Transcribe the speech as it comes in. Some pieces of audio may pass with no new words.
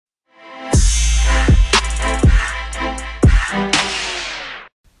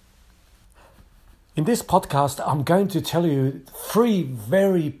In this podcast, I'm going to tell you 3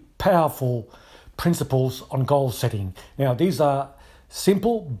 very powerful principles on goal setting. Now, these are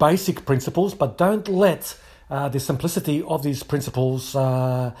simple, basic principles, but don't let the simplicity of these principles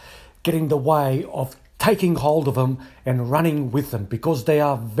get in the way of taking hold of them and running with them, because they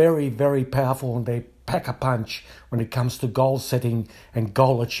are very, very powerful and they pack a punch when it comes to goal setting and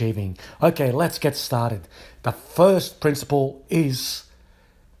goal achieving. Okay, let's get started. The first principle is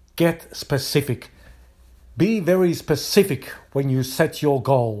get specific. Be very specific when you set your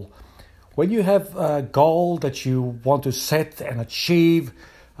goal. When you have a goal that you want to set and achieve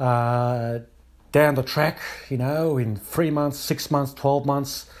down the track, in 3 months, 6 months, 12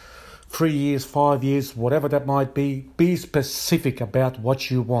 months, 3 years, 5 years, whatever that might be specific about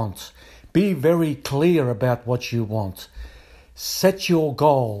what you want. Be very clear about what you want. Set your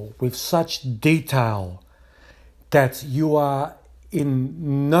goal with such detail that you are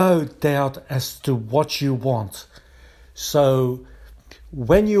in no doubt as to what you want. So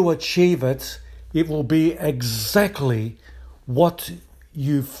when you achieve it, it will be exactly what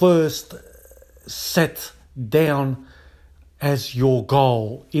you first set down as your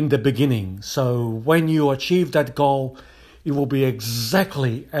goal in the beginning. So when you achieve that goal, it will be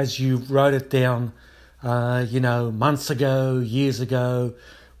exactly as you wrote it down, months ago, years ago,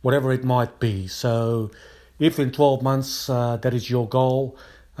 whatever it might be. So if in 12 months that is your goal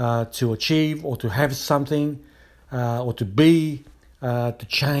to achieve or to have something or to be, to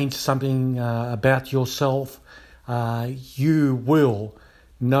change something about yourself, you will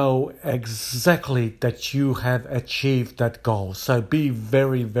know exactly that you have achieved that goal. So be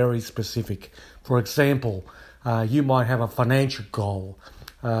very, very specific. For example, you might have a financial goal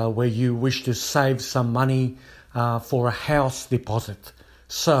where you wish to save some money for a house deposit.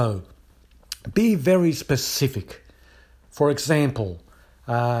 So be very specific. For example,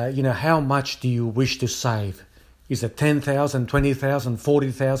 how much do you wish to save? Is it 10,000, 20,000,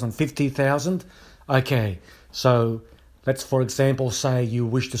 40,000, 50,000? Okay, so let's, for example, say you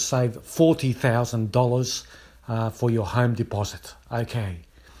wish to save $40,000 for your home deposit. Okay.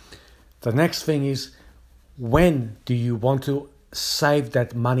 The next thing is, when do you want to save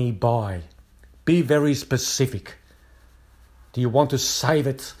that money by? Be very specific. Do you want to save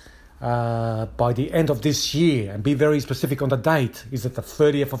it by the end of this year? And be very specific on the date. Is it the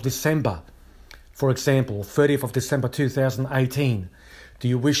 30th of December? For example, 30th of December 2018. Do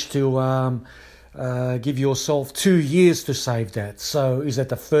you wish to give yourself 2 years to save that? So is it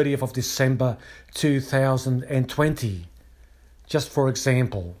the 30th of December 2020? Just for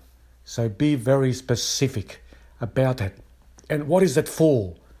example. So be very specific about it. And what is it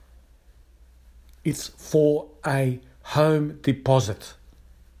for? It's for a home deposit.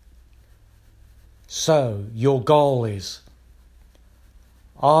 So your goal is,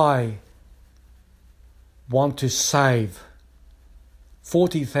 I want to save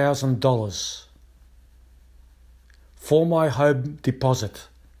 $40,000 for my home deposit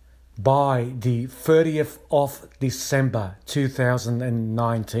by the 30th of December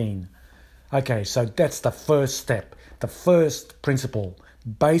 2019. Okay, so that's the first step, the first principle.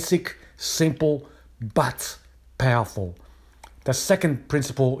 Basic, simple, but powerful. The second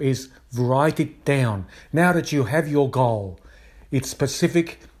principle is write it down. Now that you have your goal, it's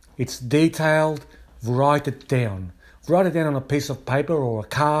specific, it's detailed, write it down. Write it down on a piece of paper or a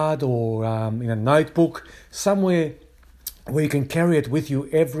card or in a notebook, somewhere where you can carry it with you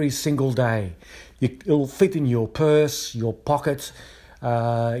every single day. It'll fit in your purse, your pocket,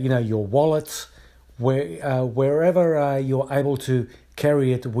 your wallet, wherever you're able to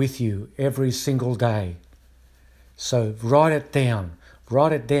carry it with you every single day. So write it down.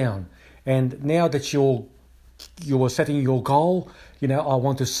 And now that you're setting your goal, I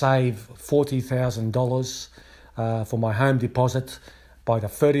want to save $40,000 for my home deposit by the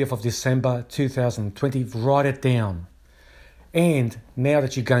 30th of December 2020. Write it down. And now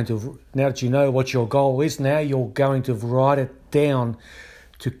that you know what your goal is, now you're going to write it down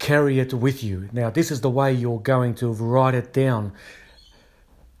to carry it with you. Now, this is the way you're going to write it down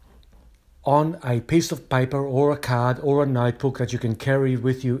on a piece of paper or a card or a notebook that you can carry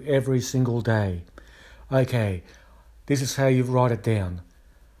with you every single day. Okay, this is how you write it down.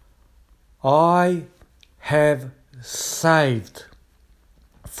 I have saved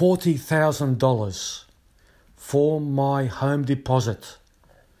 $40,000 for my home deposit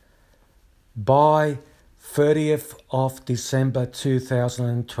by 30th of December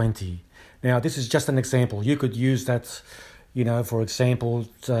 2020. Now, this is just an example. You could use that, for example,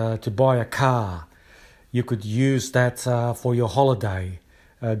 to buy a car. You could use that for your holiday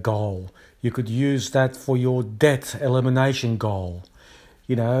goal. You could use that for your debt elimination goal.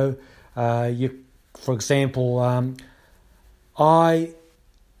 For example, I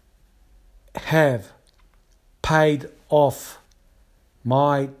have paid off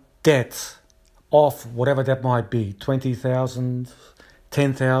my debt off, whatever that might be, $20,000, $10,000,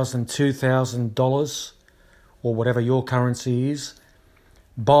 $2,000, or whatever your currency is,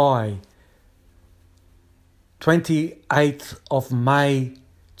 by 28th of May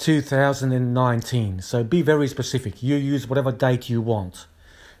 2019. So be very specific. You use whatever date you want.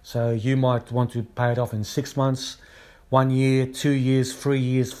 So you might want to pay it off in 6 months, 1 year, 2 years, 3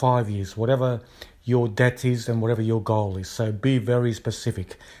 years, 5 years, whatever your debt is and whatever your goal is. So be very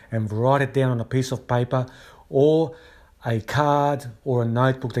specific and write it down on a piece of paper or a card or a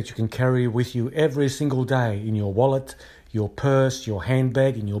notebook that you can carry with you every single day in your wallet, your purse, your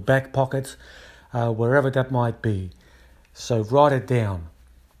handbag, in your back pocket, wherever that might be. So write it down.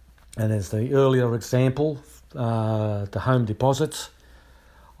 And as the earlier example, the home deposit,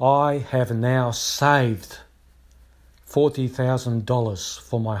 I have now saved $40,000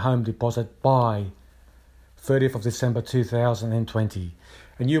 for my home deposit by 30th of December 2020.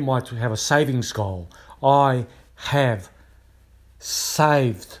 And you might have a savings goal. I have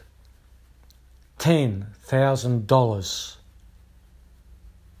saved $10,000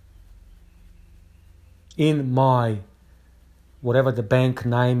 in my, whatever the bank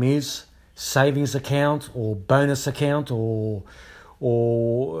name is, savings account or bonus account or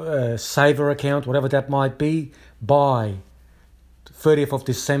saver account, whatever that might be, by 30th of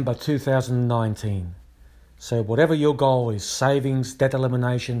December 2019. So whatever your goal is, savings, debt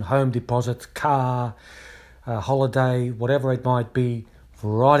elimination, home deposit, car, holiday, whatever it might be,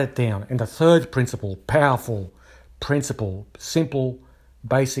 write it down. And the third principle, powerful principle, simple,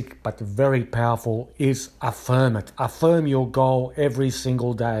 basic, but very powerful, is affirm it. Affirm your goal every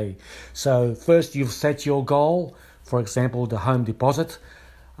single day. So first you've set your goal, for example, the home deposit.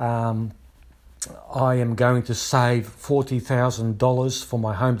 I am going to save $40,000 for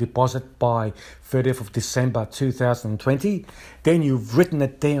my home deposit by 30th of December 2020. Then you've written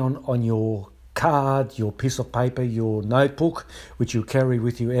it down on your card, your piece of paper, your notebook, which you carry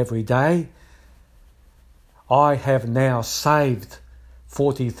with you every day. I have now saved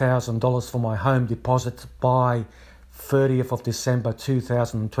 $40,000 for my home deposit by 30th of December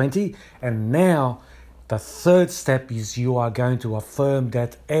 2020. And now the third step is you are going to affirm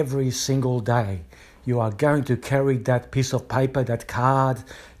that every single day. You are going to carry that piece of paper, that card,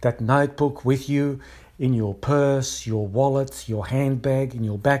 that notebook with you in your purse, your wallet, your handbag, in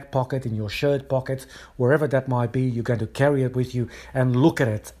your back pocket, in your shirt pocket, wherever that might be. You're going to carry it with you and look at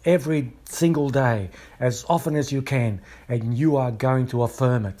it every single day, as often as you can, and you are going to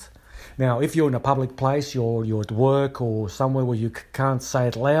affirm it. Now, if you're in a public place, you're at work or somewhere where you can't say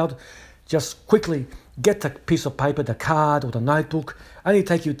it loud, just quickly get the piece of paper, the card or the notebook. Only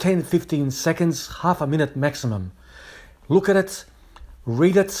take you 10-15 seconds, half a minute maximum. Look at it,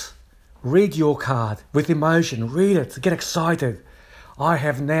 read your card with emotion, read it, get excited. I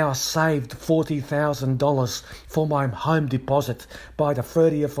have now saved $40,000 for my home deposit by the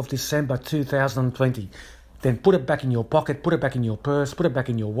 30th of December 2020. Then put it back in your pocket, put it back in your purse, put it back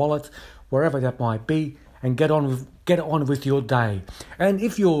in your wallet, wherever that might be, and get on with your day. And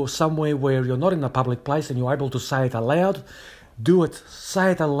if you're somewhere where you're not in a public place and you're able to say it aloud, do it.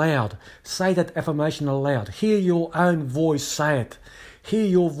 Say it aloud. Say that affirmation aloud. Hear your own voice say it. Hear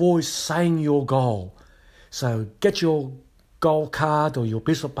your voice saying your goal. So get your goal card or your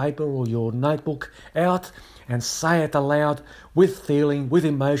piece of paper or your notebook out and say it aloud with feeling, with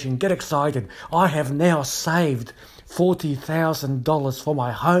emotion. Get excited. I have now saved $40,000 for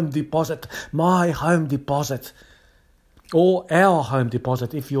my home deposit, or our home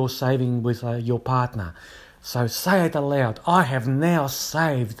deposit if you're saving with your partner. So say it aloud. I have now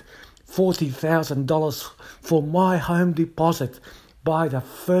saved $40,000 for my home deposit by the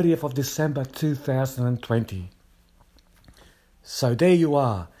 30th of December 2020. So there you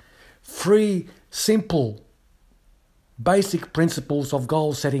are. 3 simple, basic principles of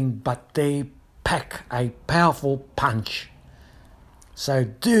goal setting, but they pack a powerful punch. So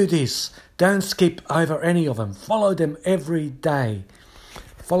do this. Don't skip over any of them. Follow them every day.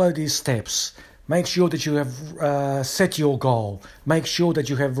 Follow these steps. Make sure that you have set your goal. Make sure that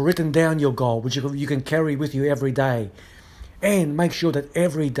you have written down your goal, which you can carry with you every day. And make sure that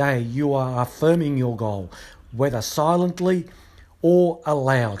every day you are affirming your goal, whether silently or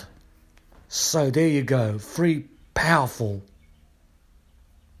aloud. So there you go. 3 powerful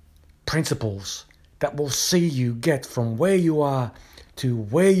principles that will see you get from where you are to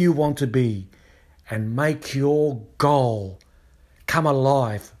where you want to be and make your goal come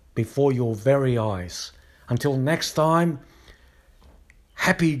alive before your very eyes. Until next time,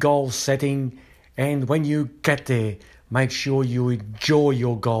 happy goal setting And when you get there, make sure you enjoy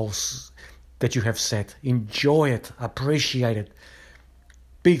your goals that you have set. Enjoy it, appreciate it,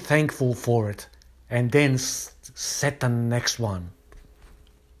 be thankful for it, and then set the next one.